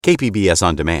KPBS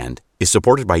On Demand is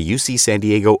supported by UC San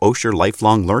Diego Osher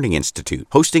Lifelong Learning Institute,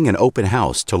 hosting an open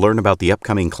house to learn about the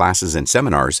upcoming classes and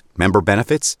seminars, member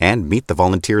benefits, and meet the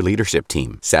volunteer leadership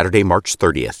team. Saturday, March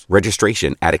 30th.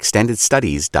 Registration at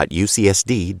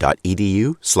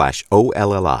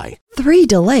extendedstudies.ucsd.edu/OLLI. 3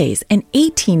 delays and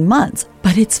 18 months,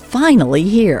 but it's finally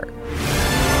here.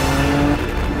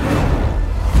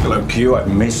 Hello, Q.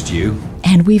 I've missed you.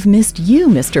 And we've missed you,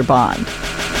 Mr. Bond.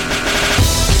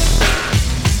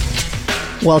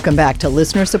 Welcome back to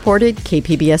listener-supported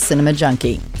KPBS Cinema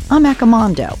Junkie. I'm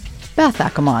Accomando, Beth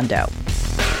Accomando.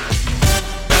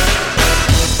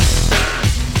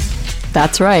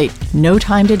 That's right, No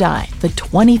Time to Die, the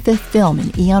 25th film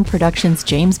in Eon Productions'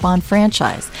 James Bond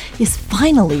franchise, is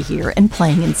finally here and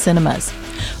playing in cinemas.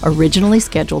 Originally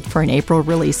scheduled for an April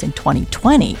release in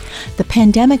 2020, the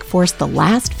pandemic forced the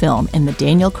last film in the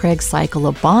Daniel Craig cycle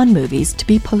of Bond movies to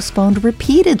be postponed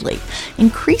repeatedly,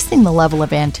 increasing the level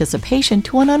of anticipation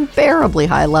to an unbearably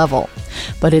high level.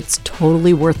 But it's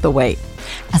totally worth the wait.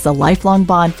 As a lifelong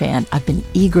Bond fan, I've been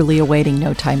eagerly awaiting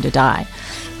No Time to Die,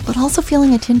 but also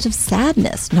feeling a tinge of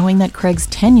sadness knowing that Craig's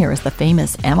tenure as the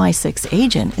famous MI6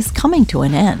 agent is coming to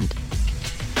an end.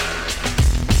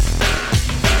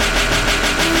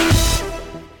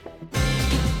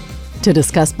 To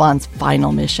discuss Bond's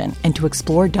final mission and to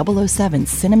explore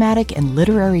 007's cinematic and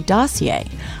literary dossier,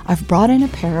 I've brought in a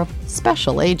pair of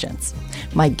special agents.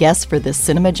 My guests for this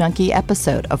Cinema Junkie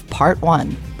episode of Part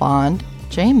 1, Bond,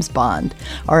 James Bond,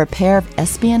 are a pair of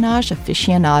espionage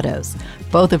aficionados,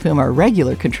 both of whom are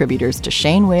regular contributors to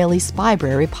Shane Whaley's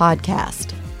Spybrary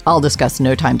podcast. I'll discuss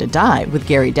No Time to Die with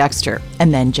Gary Dexter,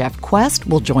 and then Jeff Quest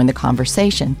will join the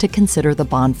conversation to consider the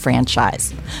Bond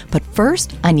franchise. But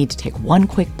first, I need to take one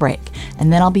quick break,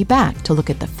 and then I'll be back to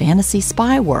look at the fantasy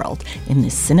spy world in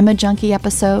this Cinema Junkie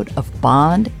episode of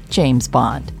Bond, James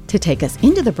Bond. To take us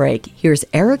into the break, here's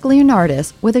Eric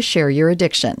Leonardis with a Share Your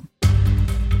Addiction.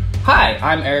 Hi,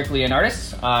 I'm Eric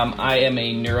Leonardis. I am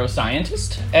a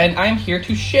neuroscientist, and I'm here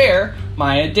to share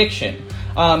my addiction.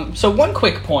 So one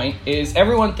quick point is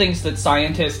everyone thinks that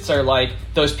scientists are like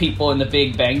those people in the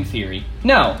Big Bang Theory.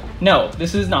 No,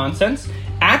 this is nonsense.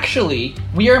 Actually,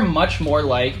 we are much more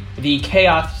like the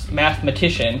chaos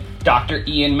mathematician Dr.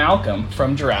 Ian Malcolm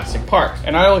from Jurassic Park,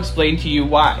 and I'll explain to you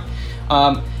why.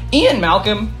 Ian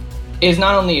Malcolm is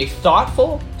not only a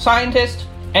thoughtful scientist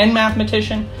and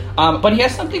mathematician, but he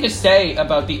has something to say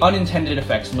about the unintended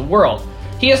effects in the world.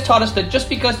 He has taught us that just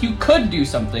because you could do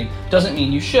something doesn't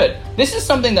mean you should. This is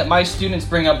something that my students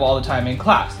bring up all the time in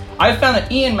class. I've found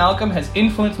that Ian Malcolm has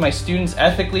influenced my students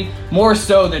ethically more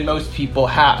so than most people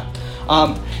have.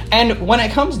 And when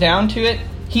it comes down to it,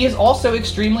 he is also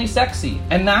extremely sexy.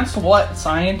 And that's what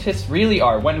scientists really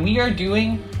are. When we are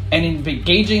doing and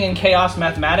engaging in chaos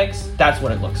mathematics, that's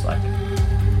what it looks like.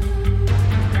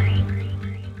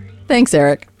 Thanks,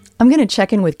 Eric. I'm going to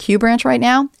check in with Q Branch right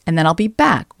now, and then I'll be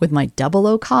back with my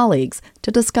 00 colleagues to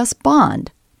discuss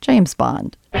Bond, James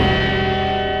Bond.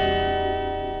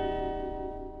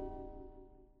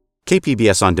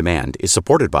 KPBS On Demand is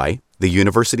supported by the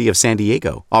University of San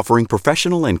Diego, offering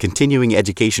professional and continuing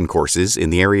education courses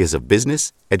in the areas of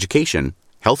business, education,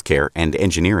 healthcare, and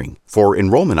engineering. For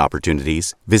enrollment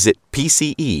opportunities, visit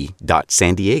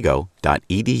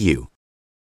pce.sandiego.edu.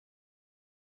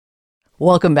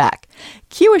 Welcome back.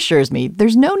 Q assures me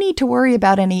there's no need to worry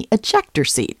about any ejector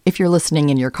seat if you're listening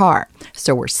in your car,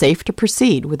 so we're safe to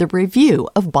proceed with a review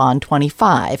of Bond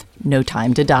 25, No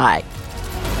Time to Die.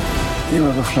 You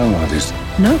ever flown like this?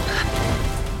 Nope.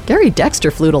 Gary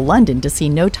Dexter flew to London to see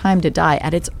No Time to Die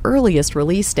at its earliest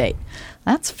release date.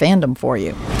 That's fandom for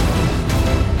you.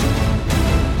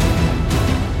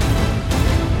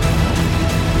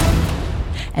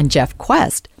 And Jeff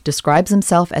Quest describes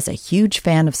himself as a huge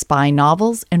fan of spy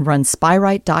novels and runs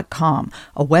Spywrite.com,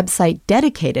 a website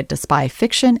dedicated to spy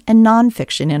fiction and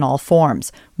nonfiction in all forms,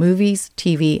 movies,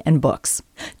 TV, and books.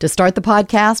 To start the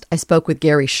podcast, I spoke with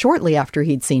Gary shortly after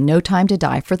he'd seen No Time to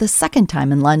Die for the second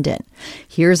time in London.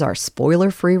 Here's our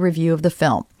spoiler-free review of the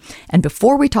film. And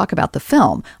before we talk about the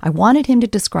film, I wanted him to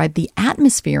describe the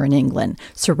atmosphere in England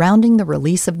surrounding the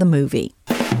release of the movie.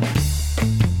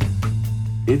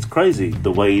 It's crazy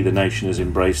the way the nation has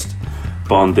embraced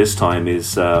Bond this time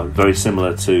is very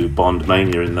similar to Bond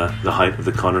mania in the height of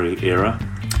the Connery era.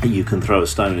 You can throw a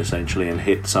stone essentially and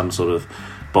hit some sort of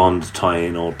Bond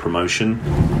tie-in or promotion.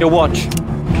 Your watch.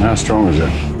 How strong is it?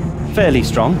 Fairly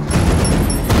strong.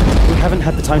 We haven't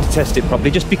had the time to test it properly,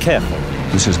 just be careful.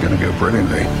 This is going to go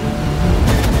brilliantly.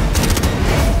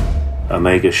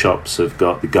 Omega shops have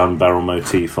got the gun barrel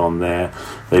motif on there.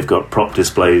 They've got prop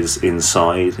displays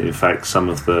inside. In fact, some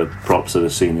of the props that are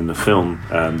seen in the film,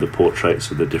 the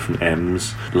portraits of the different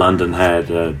M's. London had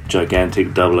a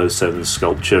gigantic 007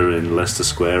 sculpture in Leicester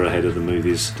Square ahead of the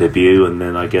movie's debut, and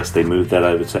then I guess they moved that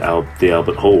over to the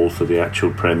Albert Hall for the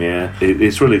actual premiere.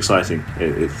 It's really exciting.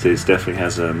 It definitely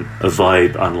has a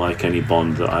vibe unlike any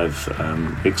Bond that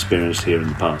I've experienced here in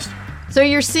the past. So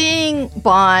you're seeing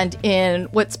Bond in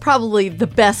what's probably the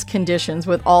best conditions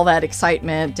with all that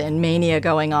excitement and mania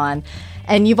going on,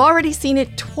 and you've already seen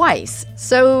it twice.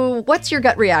 So what's your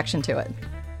gut reaction to it?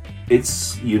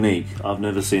 It's unique. I've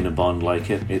never seen a Bond like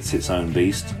it. It's its own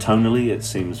beast. Tonally, it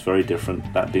seems very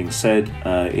different. That being said,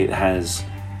 it has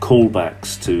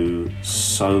callbacks to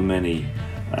so many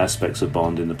aspects of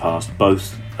Bond in the past,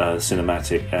 both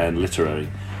cinematic and literary.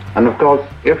 And of course,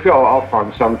 if you're off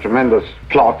on some tremendous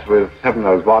plot with heaven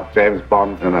knows what, James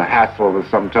Bond, in a hassle with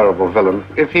some terrible villain,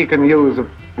 if he can use a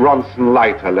Ronson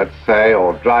lighter, let's say,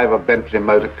 or drive a Bentley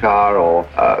motor car, or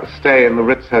stay in the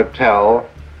Ritz Hotel,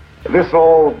 this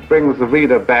all brings the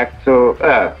reader back to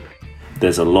Earth.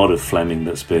 There's a lot of Fleming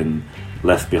that's been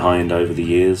left behind over the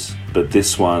years, but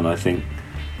this one, I think,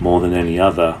 more than any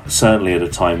other, certainly at a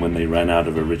time when they ran out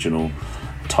of original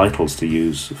titles to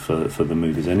use for the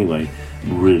movies anyway,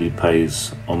 really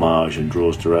pays homage and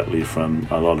draws directly from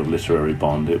a lot of literary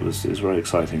Bond. It was very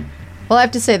exciting. Well, I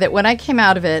have to say that when I came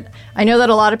out of it, I know that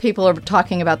a lot of people are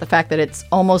talking about the fact that it's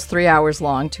almost 3 hours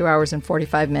long, 2 hours and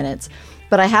 45 minutes.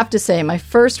 But I have to say, my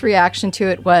first reaction to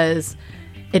it was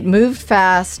it moved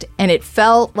fast and it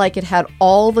felt like it had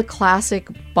all the classic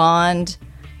Bond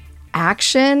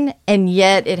action, and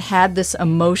yet it had this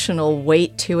emotional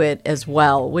weight to it as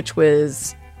well, which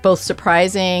was both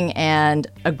surprising and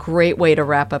a great way to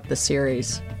wrap up the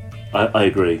series. I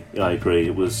agree.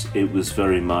 It was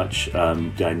very much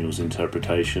Daniel's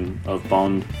interpretation of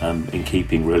Bond, in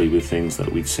keeping really with things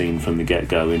that we'd seen from the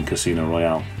get-go in Casino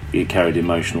Royale. It carried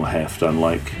emotional heft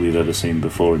unlike we've ever seen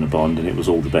before in a Bond, and it was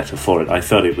all the better for it. I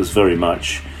felt it was very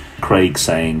much Craig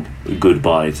saying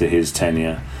goodbye to his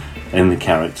tenure in the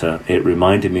character. It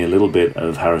reminded me a little bit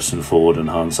of Harrison Ford and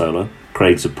Han Solo.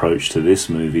 Craig's approach to this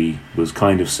movie was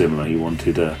kind of similar. He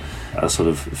wanted a sort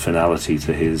of finality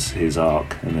to his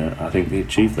arc, and I think he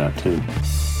achieved that too.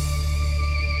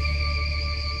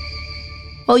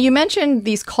 Well, you mentioned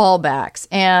these callbacks,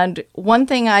 and one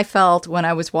thing I felt when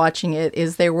I was watching it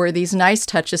is there were these nice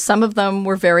touches. Some of them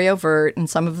were very overt, and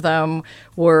some of them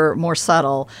were more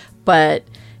subtle, but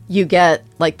you get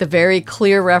like the very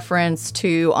clear reference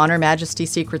to On Her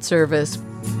Majesty's Secret Service.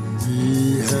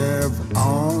 We have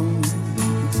all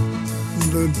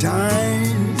the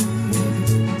time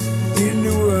in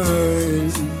the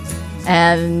world.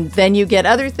 And then you get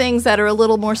other things that are a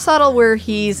little more subtle where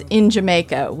he's in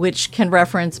Jamaica, which can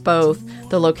reference both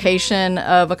the location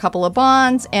of a couple of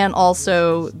Bonds and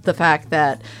also the fact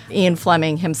that Ian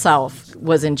Fleming himself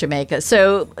was in Jamaica.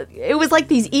 So it was like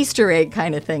these Easter egg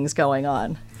kind of things going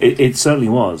on. It certainly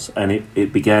was, and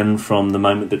it began from the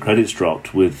moment the credits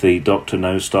dropped with the Dr.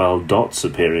 No-style dots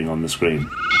appearing on the screen.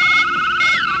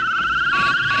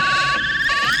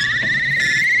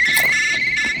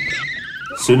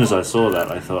 As soon as I saw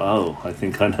that, I thought, oh, I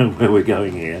think I know where we're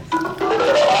going here.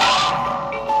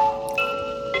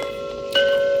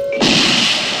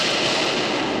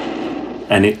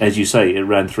 And as you say, it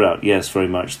ran throughout, yes, very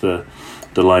much the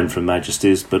line from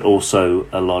Majesty's, but also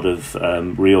a lot of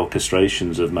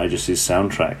reorchestrations of Majesty's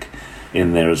soundtrack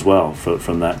in there as well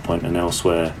from that point and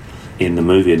elsewhere in the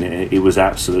movie, and it was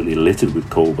absolutely littered with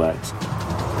callbacks.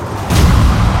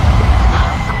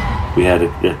 We had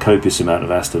a copious amount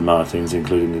of Aston Martins,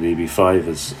 including the DB5,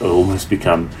 has almost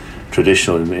become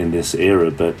traditional in this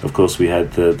era, but of course we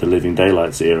had the Living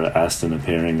Daylights era Aston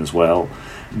appearing as well.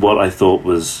 What I thought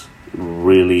was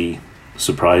really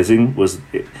surprising was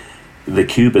the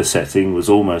Cuba setting was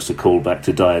almost a callback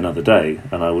to Die Another Day,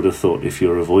 and I would have thought if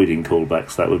you're avoiding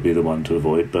callbacks that would be the one to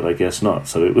avoid, but I guess not.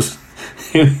 So it was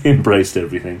it embraced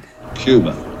everything.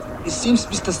 Cuba. It seems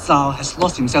Mr. Tsao has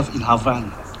lost himself in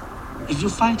Havana. If you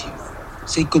find him,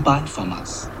 say goodbye from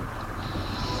us.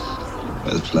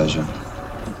 With pleasure.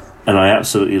 And I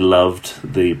absolutely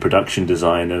loved the production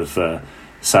design of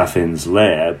Safin's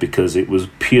lair because it was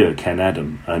pure Ken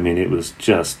Adam. I mean, it was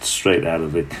just straight out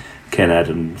of the Ken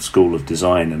Adam School of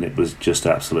Design, and it was just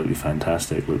absolutely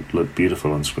fantastic. Looked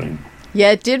beautiful on screen.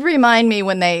 Yeah, it did remind me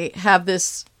when they have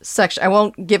this section, I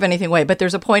won't give anything away, but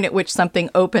there's a point at which something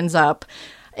opens up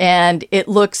and it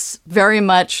looks very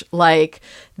much like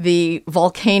the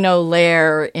volcano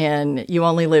lair in You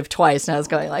Only Live Twice. And I was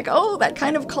going like, oh, that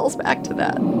kind of calls back to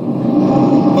that.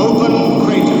 Open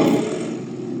crater.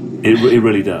 It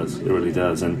really does. It really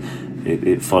does, and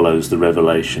it follows the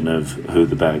revelation of who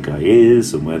the bad guy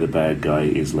is and where the bad guy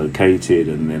is located,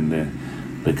 and then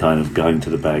they're kind of going to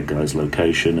the bad guy's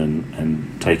location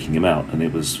and taking him out. And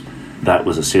that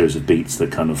was a series of beats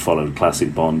that kind of followed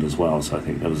classic Bond as well. So I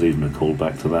think there was even a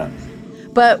callback to that.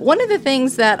 But one of the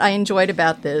things that I enjoyed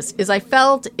about this is I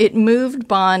felt it moved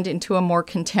Bond into a more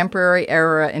contemporary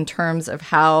era in terms of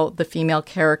how the female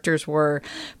characters were,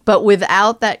 but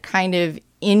without that kind of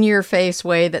in-your-face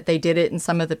way that they did it in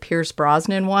some of the Pierce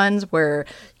Brosnan ones where,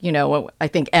 I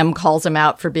think M calls him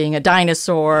out for being a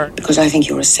dinosaur. Because I think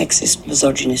you're a sexist,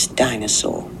 misogynist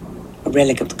dinosaur, a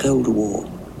relic of the Cold War,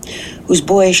 whose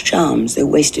boyish charms they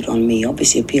wasted on me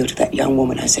obviously appeal to that young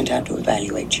woman I sent out to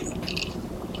evaluate you.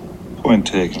 Point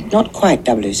taken. Not quite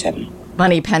 007.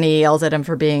 Moneypenny yells at him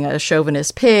for being a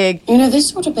chauvinist pig. This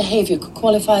sort of behavior could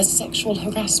qualify as sexual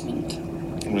harassment.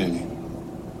 Really?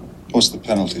 What's the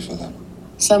penalty for that?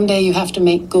 Someday you have to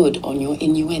make good on your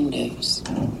innuendos.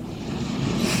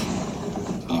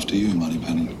 After you,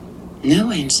 Moneypenny.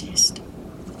 No, I insist.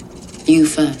 You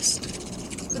first.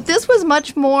 This was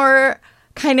much more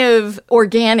kind of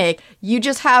organic. You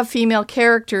just have female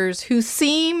characters who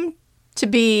seem to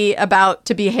be about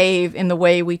to behave in the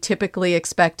way we typically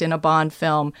expect in a Bond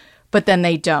film, but then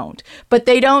they don't. But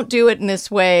they don't do it in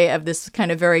this way of this kind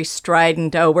of very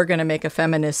strident, we're going to make a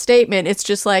feminist statement. It's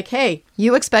just like, hey,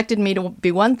 you expected me to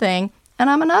be one thing, and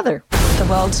I'm another. The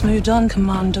world's moved on,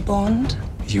 Commander Bond.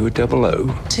 You were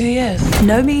 00? 2 years.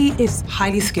 Nomi is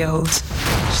highly skilled,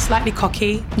 slightly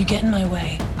cocky. You get in my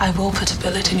way, I will put a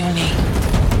bullet in your knee.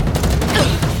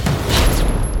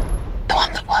 The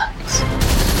one that works.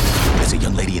 There's a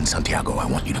young lady in Santiago I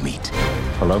want you to meet.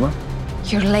 Paloma?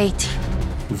 You're late.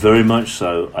 Very much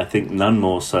so. I think none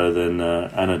more so than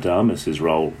Ana de Armas's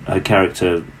role. Her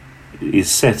character is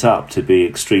set up to be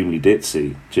extremely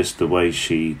ditzy, just the way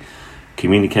she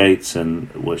communicates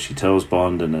and what she tells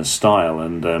Bond and her style.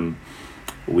 And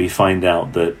we find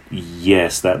out that,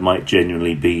 yes, that might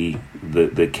genuinely be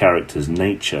the character's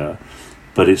nature,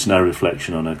 but it's no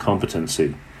reflection on her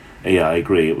competency. Yeah, I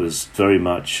agree. It was very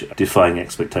much defying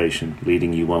expectation,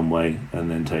 leading you one way and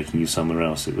then taking you somewhere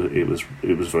else. It was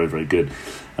very, very good,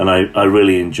 and I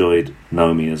really enjoyed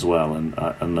Nomi as well, and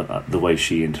the way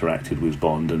she interacted with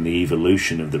Bond and the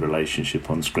evolution of the relationship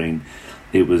on screen.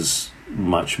 It was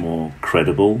much more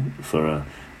credible for a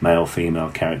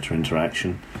male-female character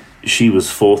interaction. She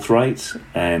was forthright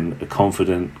and a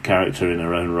confident character in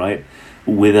her own right,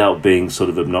 without being sort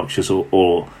of obnoxious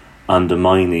or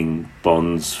undermining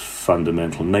Bond's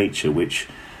fundamental nature, which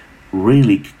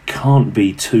really can't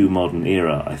be too modern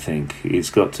era, I think. It's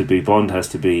got to be, Bond has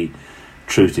to be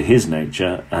true to his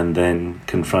nature and then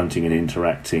confronting and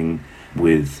interacting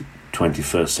with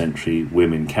 21st century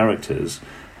women characters,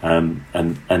 and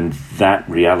that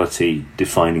reality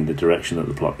defining the direction that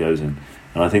the plot goes in.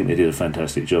 And I think they did a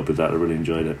fantastic job with that. I really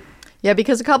enjoyed it. Yeah,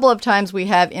 because a couple of times we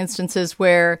have instances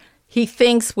where he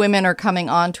thinks women are coming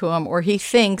on to him, or he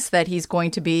thinks that he's going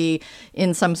to be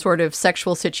in some sort of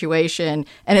sexual situation,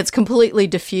 and it's completely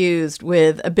diffused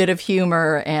with a bit of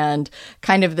humor and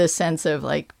kind of this sense of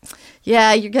like,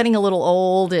 yeah, you're getting a little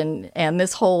old, and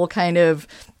this whole kind of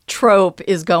trope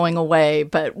is going away,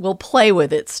 but we'll play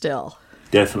with it still.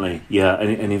 Definitely, yeah.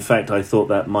 And in fact, I thought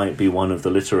that might be one of the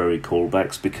literary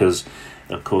callbacks because,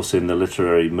 of course, in the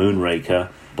literary Moonraker,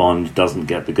 Bond doesn't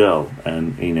get the girl,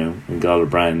 and Gala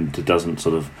Brand doesn't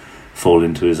sort of fall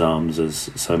into his arms as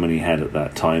so many had at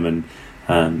that time,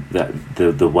 and that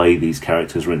the way these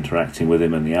characters were interacting with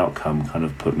him and the outcome kind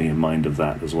of put me in mind of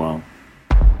that as well.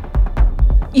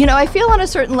 I feel on a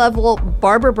certain level,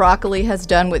 Barbara Broccoli has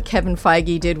done what Kevin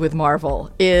Feige did with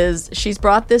Marvel, is she's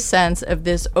brought this sense of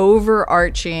this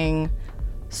overarching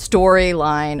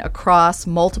storyline across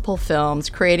multiple films,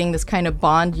 creating this kind of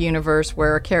Bond universe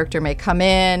where a character may come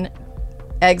in,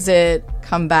 exit,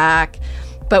 come back.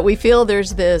 But we feel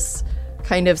there's this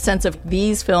kind of sense of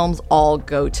these films all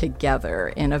go together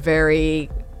in a very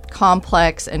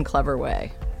complex and clever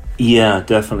way. Yeah,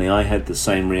 definitely. I had the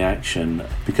same reaction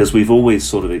because we've always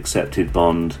sort of accepted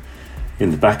Bond.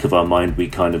 In the back of our mind, we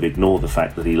kind of ignore the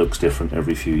fact that he looks different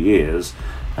every few years,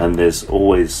 and there's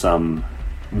always some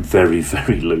very,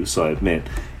 very loose, I admit,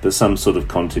 but some sort of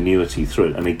continuity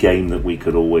through it, and a game that we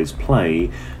could always play,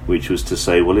 which was to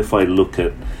say, well, if I look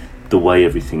at the way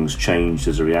everything's changed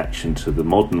as a reaction to the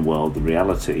modern world, the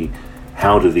reality,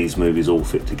 how do these movies all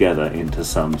fit together into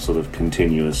some sort of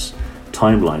continuous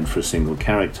timeline for a single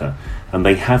character? And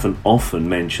they haven't often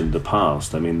mentioned the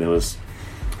past. I mean, there was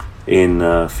in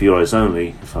For Your Eyes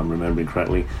Only, if I'm remembering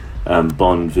correctly,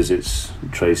 Bond visits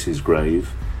Tracy's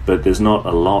grave, but there's not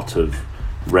a lot of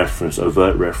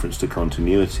overt reference to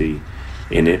continuity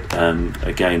in it.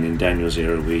 Again, in Daniel's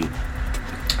era,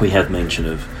 we have mention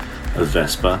of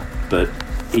Vesper, but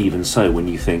even so, when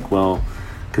you think, well,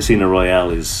 Casino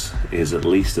Royale is at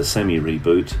least a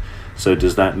semi-reboot, so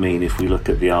does that mean if we look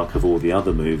at the arc of all the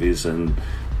other movies and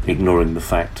ignoring the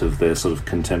fact of their sort of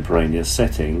contemporaneous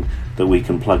setting, that we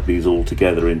can plug these all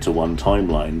together into one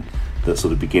timeline that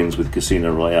sort of begins with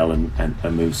Casino Royale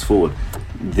and moves forward?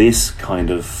 This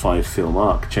kind of 5-film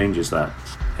arc changes that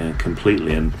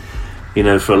completely. And you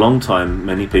know, for a long time,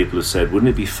 many people have said, wouldn't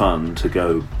it be fun to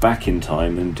go back in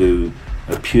time and do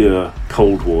a pure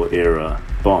Cold War era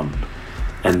Bond?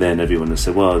 And then everyone has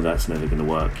said, well, that's never going to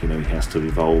work. You know, he has to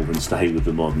evolve and stay with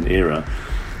the modern era.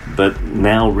 But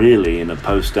now, really, in a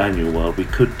post-Daniel world, we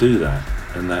could do that.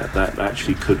 And that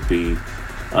actually could be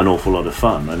an awful lot of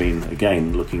fun. I mean,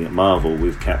 again, looking at Marvel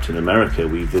with Captain America,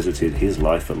 we visited his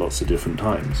life at lots of different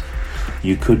times.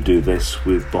 You could do this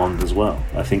with Bond as well.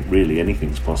 I think really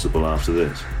anything's possible after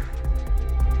this.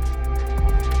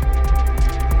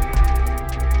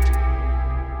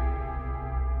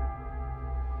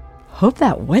 Hope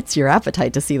that whets your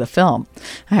appetite to see the film.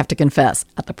 I have to confess,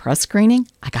 at the press screening,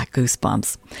 I got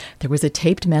goosebumps. There was a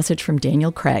taped message from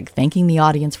Daniel Craig thanking the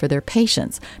audience for their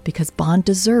patience because Bond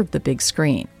deserved the big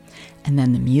screen. And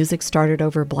then the music started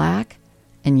over black,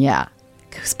 and yeah,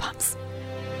 goosebumps.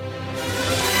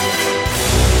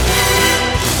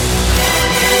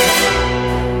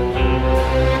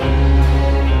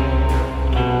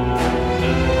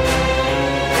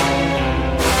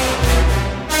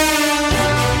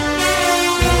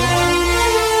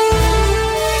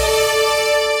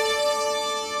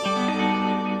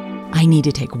 I need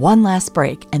to take one last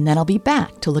break, and then I'll be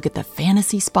back to look at the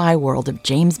fantasy spy world of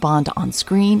James Bond on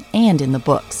screen and in the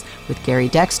books with Gary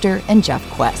Dexter and Jeff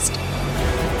Quest.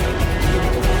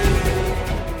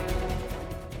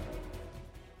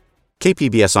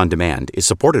 KPBS On Demand is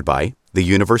supported by the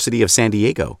University of San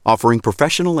Diego, offering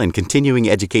professional and continuing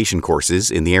education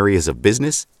courses in the areas of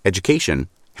business, education,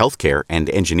 healthcare, and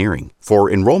engineering.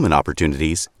 For enrollment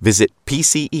opportunities, visit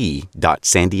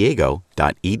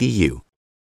pce.sandiego.edu.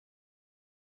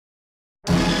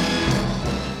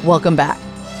 Welcome back.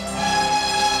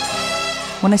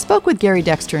 When I spoke with Gary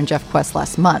Dexter and Jeff Quest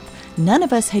last month, none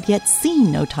of us had yet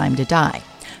seen No Time to Die.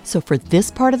 So for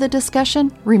this part of the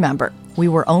discussion, remember, we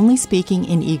were only speaking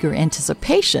in eager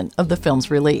anticipation of the film's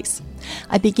release.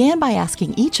 I began by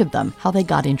asking each of them how they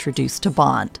got introduced to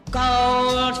Bond.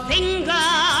 Goldfinger,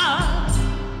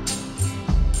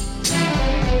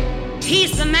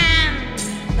 he's the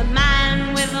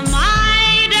man with the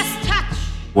Midas touch.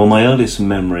 Well, my earliest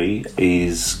memory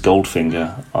is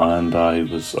Goldfinger, and I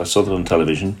saw that on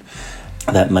television.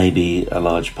 That may be a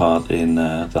large part in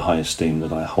the high esteem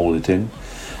that I hold it in.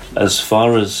 As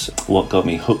far as what got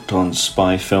me hooked on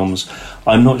spy films,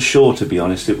 I'm not sure, to be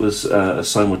honest. It was a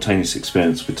simultaneous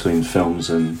experience between films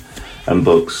and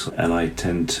books, and I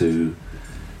tend to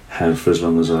have, for as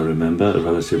long as I remember, a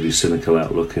relatively cynical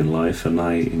outlook in life, and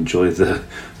I enjoy the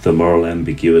moral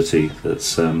ambiguity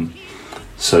that's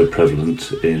so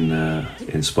prevalent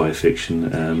in spy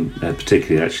fiction, and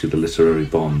particularly actually the literary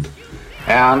Bond.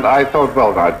 And I thought,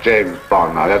 well, now, James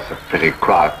Bond, now that's a pretty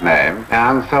quiet name.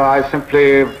 And so I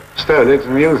simply stole it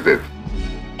and used it.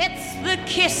 It's the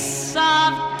kiss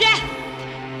of death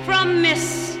from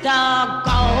Mr.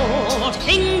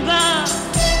 Goldfinger.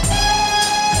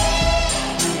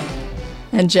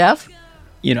 And Jeff?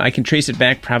 You know, I can trace it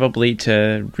back probably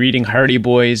to reading Hardy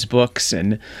Boys books,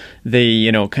 and they,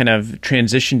 you know, kind of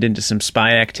transitioned into some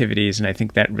spy activities, and I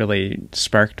think that really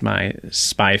sparked my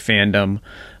spy fandom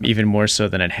even more so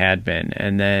than it had been.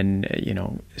 And then, you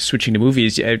know, switching to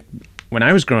movies, when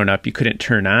I was growing up, you couldn't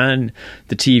turn on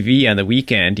the TV on the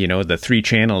weekend, you know, the 3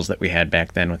 channels that we had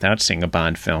back then without seeing a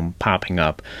Bond film popping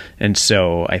up. And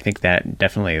so I think that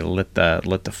definitely lit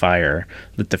the fire,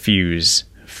 lit the fuse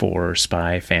for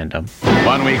spy fandom.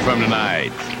 1 week from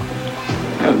tonight.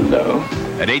 Hello.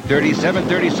 At 8:30,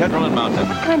 7:30 Central and Mountain.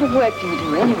 What kind of work do you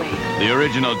do anyway? The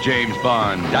original James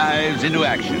Bond dives into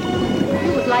action.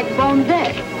 You would like Bond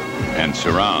dead. And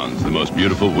surrounds the most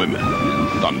beautiful women in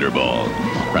Thunderball.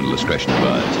 Parental discretion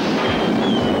advised.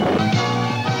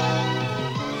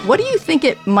 What do you think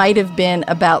it might have been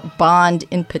about Bond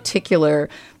in particular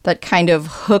that kind of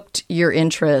hooked your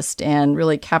interest and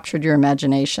really captured your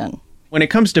imagination? When it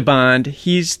comes to Bond,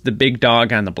 he's the big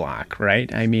dog on the block,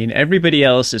 right? I mean, everybody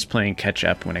else is playing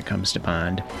catch-up when it comes to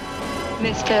Bond.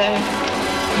 Mr.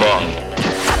 Bond.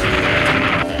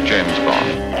 James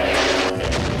Bond.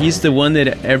 He's the one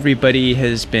that everybody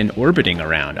has been orbiting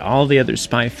around. All the other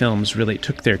spy films really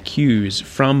took their cues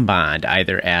from Bond,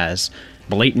 either as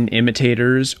blatant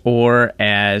imitators or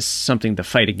as something to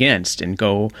fight against and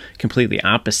go completely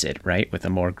opposite, right, with a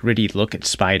more gritty look at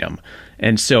spydom.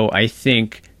 And so I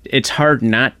think it's hard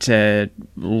not to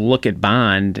look at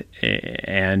Bond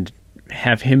and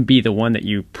have him be the one that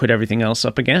you put everything else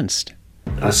up against.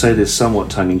 I say this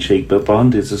somewhat tongue-in-cheek, but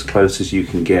Bond is as close as you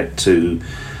can get to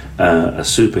a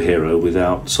superhero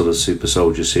without sort of super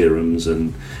soldier serums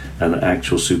and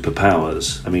actual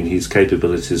superpowers. I mean, his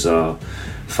capabilities are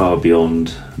far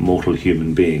beyond mortal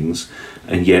human beings,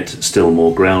 and yet still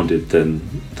more grounded than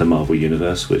the Marvel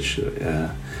Universe, which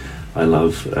I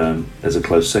love as a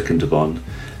close second to Bond.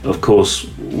 Of course,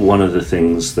 one of the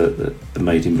things that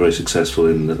made him very successful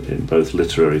in both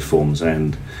literary forms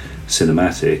and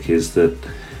cinematic is that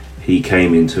he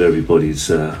came into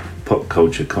everybody's pop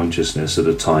culture consciousness at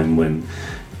a time when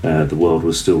the world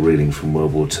was still reeling from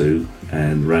World War II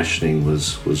and rationing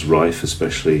was rife,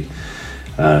 especially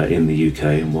in the UK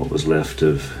and what was left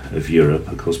of Europe.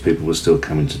 Of course, people were still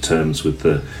coming to terms with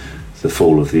the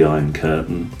fall of the Iron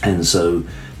Curtain, and so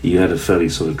you had a fairly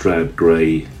sort of drab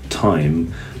grey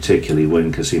time, particularly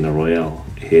when Casino Royale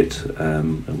hit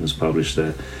and was published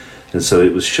there. And so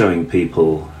it was showing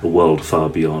people a world far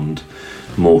beyond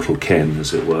mortal ken,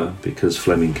 as it were, because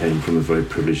Fleming came from a very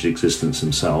privileged existence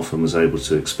himself and was able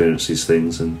to experience these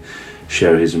things and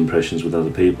share his impressions with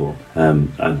other people.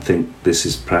 I think this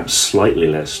is perhaps slightly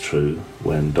less true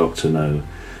when Dr. No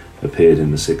appeared in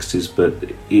the 60s,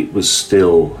 but it was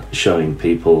still showing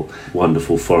people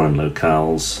wonderful foreign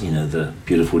locales, you know, the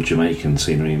beautiful Jamaican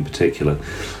scenery in particular,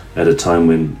 at a time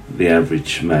when the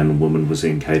average man and woman was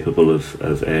incapable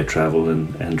of air travel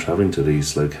and travelling to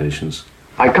these locations.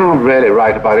 I can't really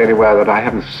write about anywhere that I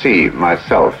haven't seen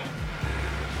myself.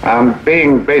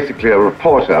 Being basically a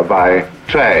reporter by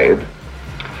trade,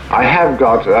 I have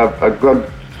got a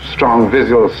good, strong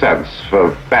visual sense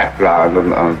for background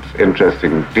and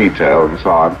interesting detail and so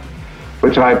on,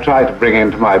 which I try to bring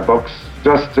into my books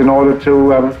just in order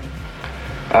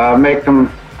to make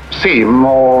them seem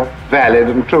more valid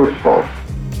and truthful.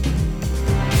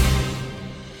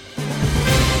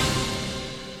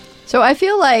 So I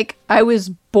feel like I was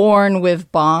born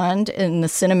with Bond in the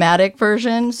cinematic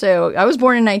version. So I was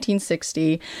born in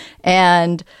 1960,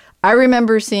 and I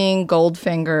remember seeing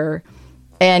Goldfinger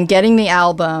and getting the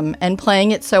album and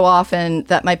playing it so often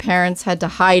that my parents had to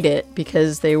hide it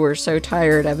because they were so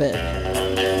tired of it.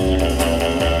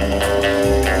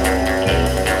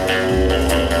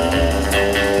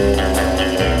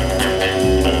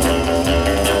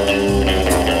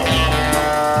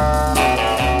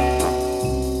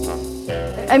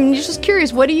 I'm just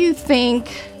curious, what do you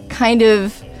think kind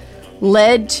of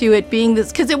led to it being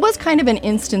this? Because it was kind of an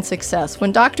instant success.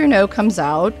 When Dr. No comes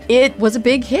out, it was a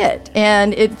big hit.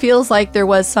 And it feels like there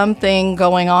was something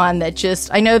going on that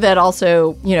just, I know that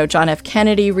also, you know, John F.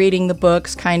 Kennedy reading the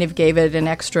books kind of gave it an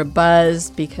extra buzz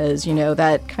because, you know,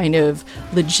 that kind of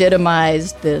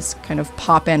legitimized this kind of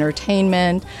pop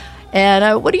entertainment.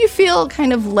 And what do you feel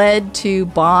kind of led to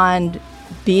Bond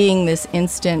being this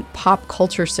instant pop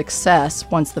culture success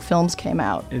once the films came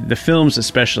out? The films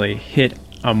especially hit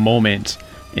a moment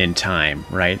in time,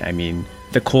 right? I mean,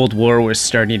 the Cold War was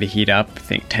starting to heat up. I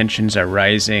think tensions are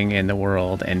rising in the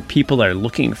world, and people are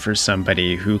looking for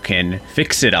somebody who can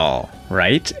fix it all,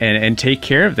 right? And take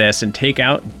care of this and take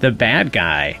out the bad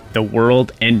guy, the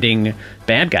world-ending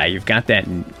bad guy. You've got that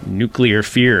nuclear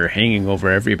fear hanging over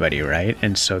everybody, right?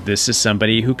 And so this is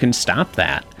somebody who can stop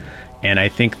that. And I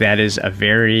think that is a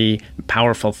very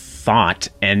powerful thought.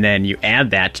 And then you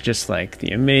add that to just like the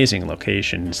amazing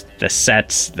locations, the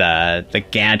sets, the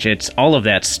gadgets, all of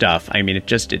that stuff. I mean,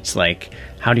 it's like,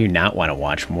 how do you not want to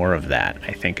watch more of that?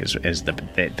 I think is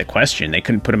the question. They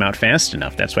couldn't put them out fast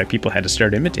enough. That's why people had to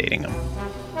start imitating them.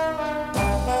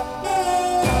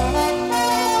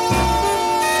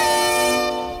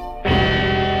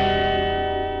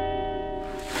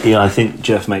 Yeah, I think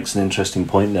Jeff makes an interesting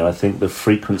point there. I think the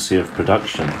frequency of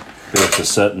production built a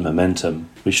certain momentum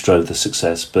which drove the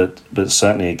success, but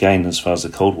certainly, again, as far as the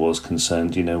Cold War is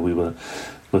concerned, you know, we were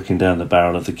looking down the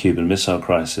barrel of the Cuban Missile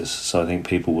Crisis, so I think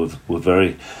people were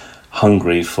very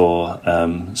hungry for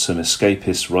some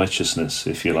escapist righteousness,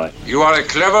 if you like. You are a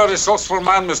clever, resourceful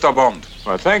man, Mr. Bond.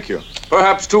 Well, thank you.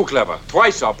 Perhaps too clever.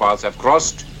 Twice our paths have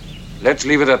crossed. Let's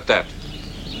leave it at that.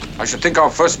 I should think our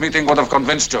first meeting would have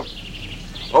convinced you.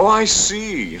 Oh, I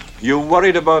see. You're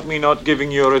worried about me not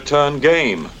giving you a return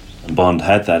game. Bond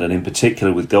had that, and in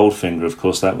particular with Goldfinger, of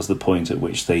course, that was the point at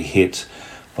which they hit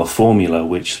a formula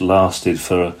which lasted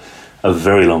for a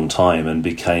very long time and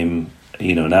became,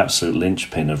 you know, an absolute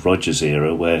linchpin of Roger's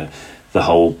era, where the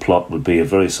whole plot would be a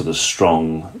very sort of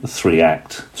strong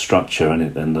 3-act structure,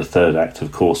 and the third act,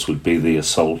 of course, would be the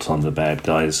assault on the bad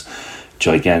guy's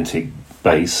gigantic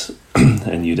base,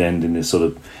 and you'd end in this sort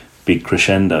of big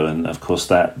crescendo. And of course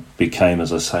that became,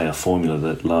 as I say, a formula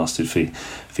that lasted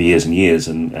for years and years,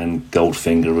 and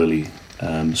Goldfinger really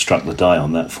struck the die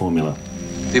on that formula.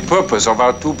 The purpose of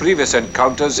our 2 previous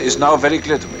encounters is now very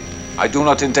clear to me. I do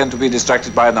not intend to be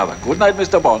distracted by another. Good night,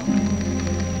 Mr. Bond.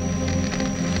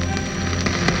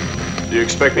 Do you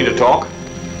expect me to talk?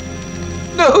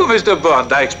 No, Mr.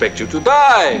 Bond, I expect you to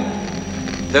die.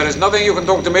 There is nothing you can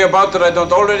talk to me about that I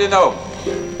don't already know.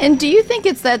 And do you think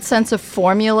it's that sense of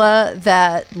formula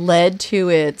that led to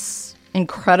its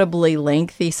incredibly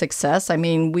lengthy success? I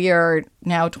mean, we are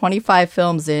now 25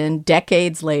 films in,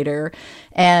 decades later,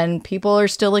 and people are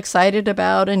still excited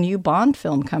about a new Bond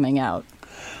film coming out.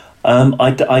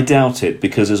 I doubt it,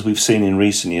 because as we've seen in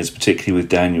recent years, particularly with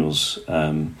Daniel's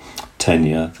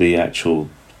tenure, the actual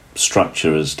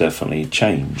structure has definitely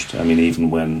changed. I mean,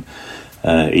 even when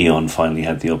Eon finally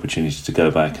had the opportunity to go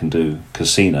back and do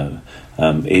Casino,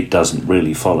 it doesn't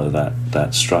really follow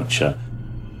that structure.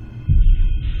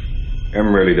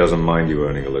 M really doesn't mind you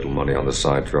earning a little money on the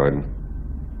side, Dryden.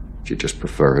 She'd just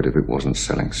prefer it if it wasn't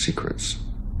selling secrets.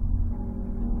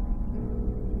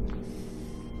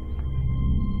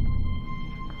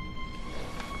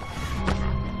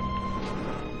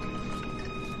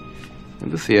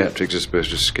 The theatrics are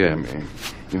supposed to scare me.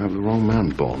 You have the wrong man,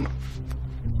 Bond.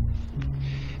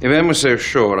 If Em was so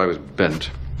sure I was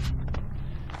bent,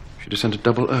 she'd have sent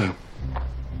a 00.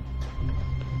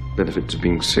 Benefits of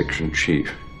being section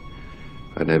chief.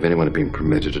 I don't know if anyone had been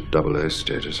permitted a 00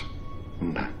 status.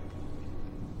 No.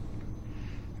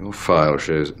 Your file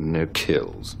shows no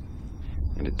kills.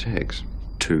 And it takes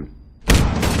 2.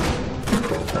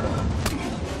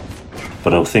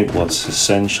 But I think what's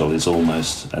essential is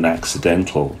almost an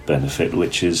accidental benefit,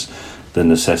 which is the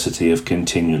necessity of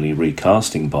continually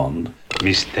recasting Bond.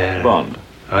 Mr. Bond.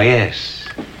 Oh, yes.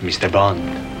 Mr.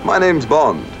 Bond. My name's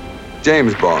Bond.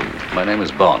 James Bond. My name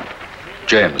is Bond.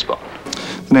 James Bond.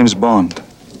 The name's Bond.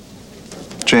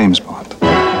 James Bond.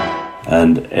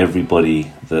 And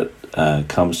everybody that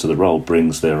comes to the role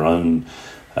brings their own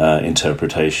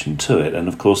interpretation to it. And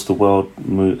of course the world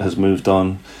has moved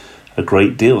on a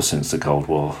great deal since the Cold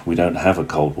War. We don't have a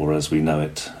Cold War as we know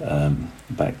it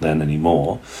back then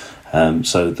anymore.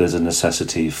 So there's a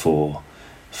necessity for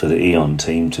the Eon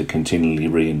team to continually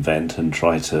reinvent and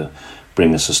try to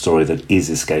bring us a story that is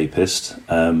escapist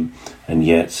and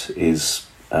yet is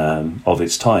of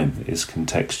its time, is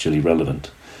contextually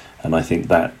relevant. And I think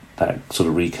that sort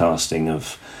of recasting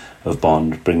of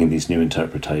Bond, bringing these new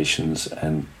interpretations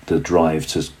and the drive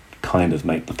to kind of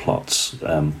make the plots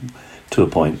to a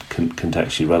point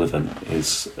contextually relevant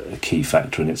is a key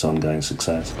factor in its ongoing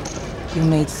success. You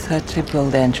made such a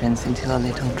bold entrance into a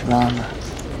little drama.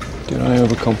 Did I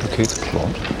overcomplicate the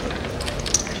plot?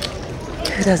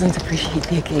 Who doesn't appreciate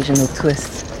the occasional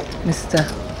twist, Mr.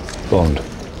 Bond.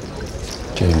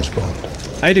 James Bond.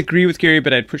 I'd agree with Gary,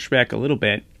 but I'd push back a little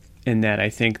bit in that I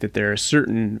think that there are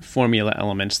certain formula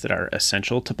elements that are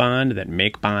essential to Bond, that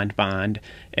make Bond Bond,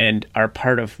 and are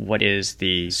part of what is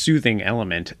the soothing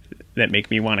element that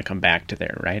make me want to come back to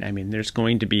there, right? I mean, there's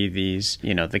going to be these,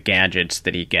 the gadgets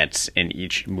that he gets in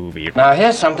each movie. Now,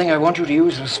 here's something I want you to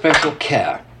use with special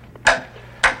care.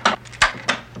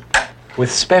 With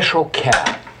special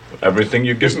care. Everything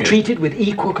you give me. Treated with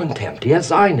equal contempt. Yes,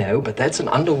 I know, but that's an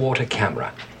underwater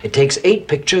camera. It takes 8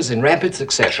 pictures in rapid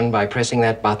succession by pressing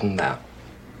that button there.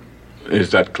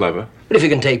 Is that clever? But if you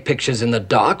can take pictures in the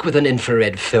dark with an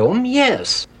infrared film,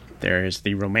 yes. There's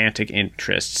the romantic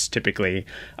interests, typically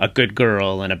a good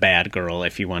girl and a bad girl,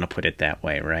 if you want to put it that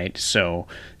way, right? So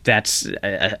that's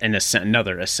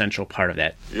another essential part of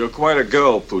that. You're quite a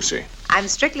girl, Pussy. I'm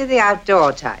strictly the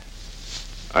outdoor type.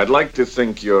 I'd like to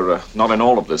think you're not in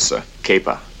all of this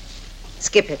caper.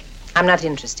 Skip it. I'm not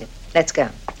interested. Let's go.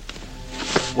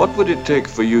 What would it take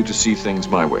for you to see things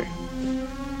my way?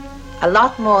 A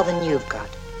lot more than you've got.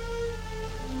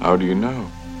 How do you know?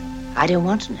 I don't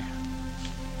want to know.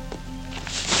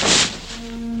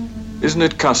 Isn't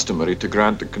it customary to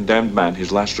grant a condemned man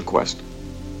his last request?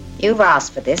 You've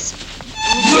asked for this.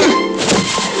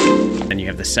 And you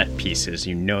have the set pieces.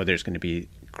 There's going to be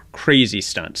crazy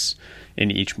stunts in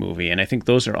each movie. And I think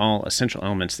those are all essential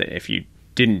elements that if you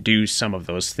didn't do some of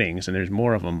those things, and there's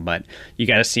more of them, but you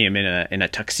got to see him in a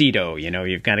tuxedo,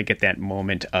 you've got to get that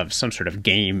moment of some sort of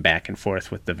game back and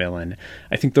forth with the villain.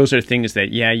 I think those are things that,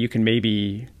 you can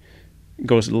maybe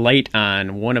goes light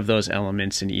on one of those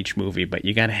elements in each movie, but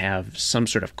you got to have some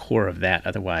sort of core of that.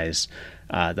 Otherwise,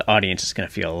 the audience is going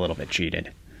to feel a little bit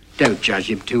cheated. Don't judge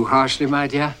him too harshly, my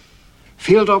dear.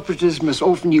 Field operatives must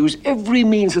often use every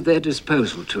means at their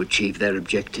disposal to achieve their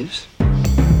objectives.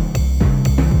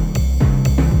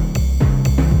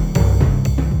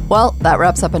 Well, that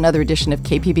wraps up another edition of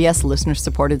KPBS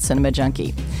listener-supported Cinema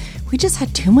Junkie. We just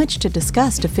had too much to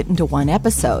discuss to fit into one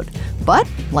episode. But,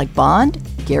 like Bond,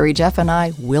 Gary, Jeff, and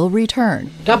I will return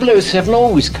 007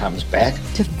 always comes back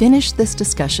to finish this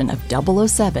discussion of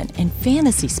 007 and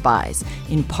fantasy spies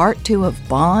in Part 2 of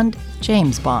Bond,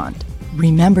 James Bond.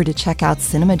 Remember to check out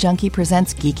Cinema Junkie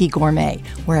Presents Geeky Gourmet,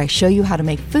 where I show you how to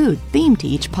make food themed to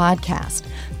each podcast.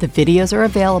 The videos are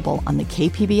available on the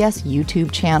KPBS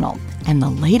YouTube channel, and the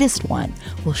latest one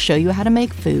will show you how to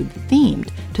make food themed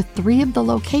to 3 of the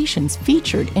locations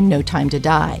featured in No Time to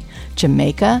Die: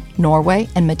 Jamaica, Norway,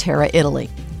 and Matera, Italy.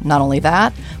 Not only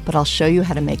that, but I'll show you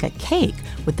how to make a cake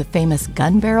with the famous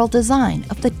gun barrel design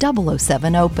of the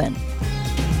 007 Open.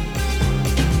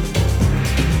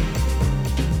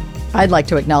 I'd like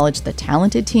to acknowledge the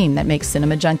talented team that makes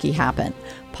Cinema Junkie happen.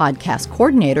 Podcast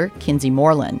coordinator, Kinsey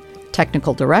Moreland.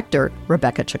 Technical director,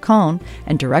 Rebecca Chacon.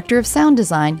 And director of sound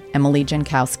design, Emily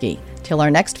Jankowski. Till our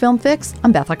next film fix,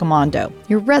 I'm Beth Accomando,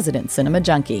 your resident Cinema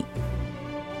Junkie.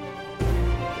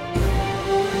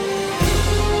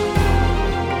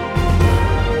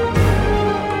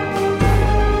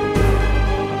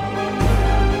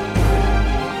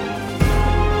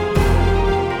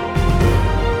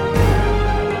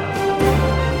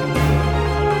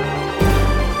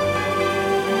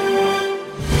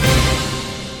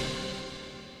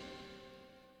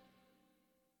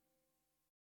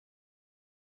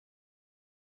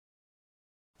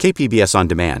 KPBS On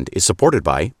Demand is supported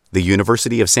by the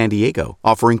University of San Diego,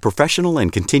 offering professional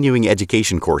and continuing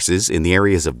education courses in the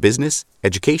areas of business,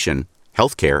 education,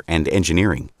 healthcare, and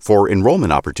engineering. For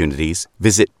enrollment opportunities,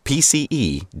 visit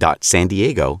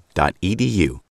pce.sandiego.edu.